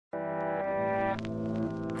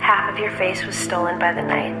Half of your face was stolen by the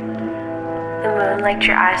night. The moon liked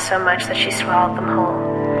your eyes so much that she swallowed them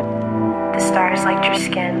whole. The stars liked your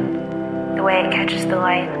skin, the way it catches the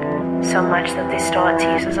light, so much that they stole it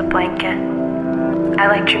to use as a blanket. I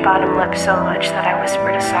liked your bottom lip so much that I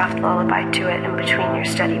whispered a soft lullaby to it in between your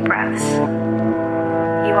steady breaths.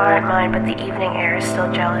 You aren't mine, but the evening air is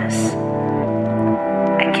still jealous.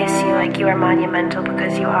 I kiss you like you are monumental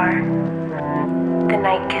because you are. The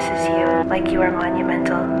night kisses you like you are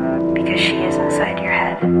monumental because she is inside your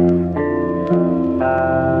head.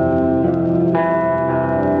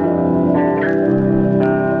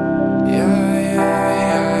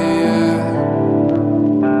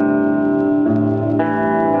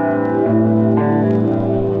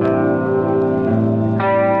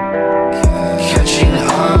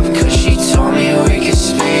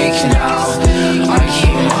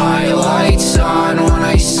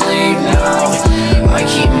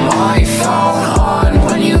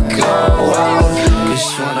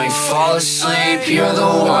 You're the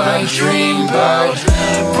one I dream about.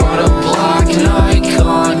 Brought a black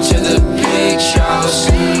Nikon to the beach house.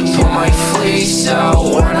 Pull my fleece out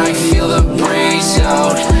when I feel the breeze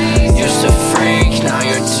out. Used to freak, now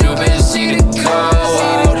you're too busy to go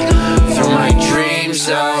out. Through my dreams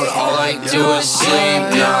out, all I do is sleep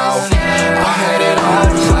now. I had it all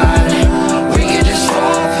planned, we could just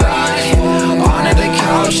fall back onto the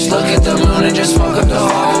couch, look at the moon and just smoke up the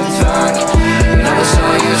whole pack. Never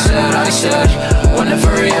saw you, said I said.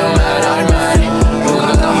 Whenever you're mad, I'm mad. Who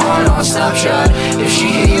got the heart on Snapchat? If she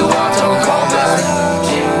hit you up, don't call back.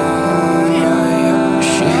 If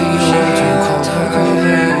she hit you up, don't call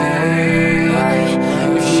back.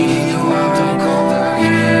 If she hit you up, don't call back. Who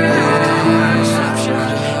got the heart on Snapchat?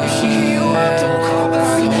 If she hit you up, don't call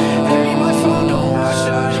back. Give me my phone, don't watch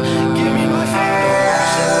that. Give me my phone, don't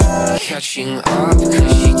watch that. Catching up,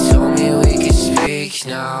 cause she told me we could speak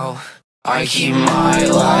now. I keep my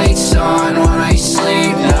lights on when I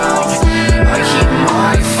sleep now. I keep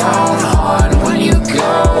my phone on when you go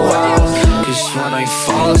out. Cause when I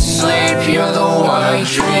fall asleep, you're the one I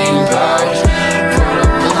dream about.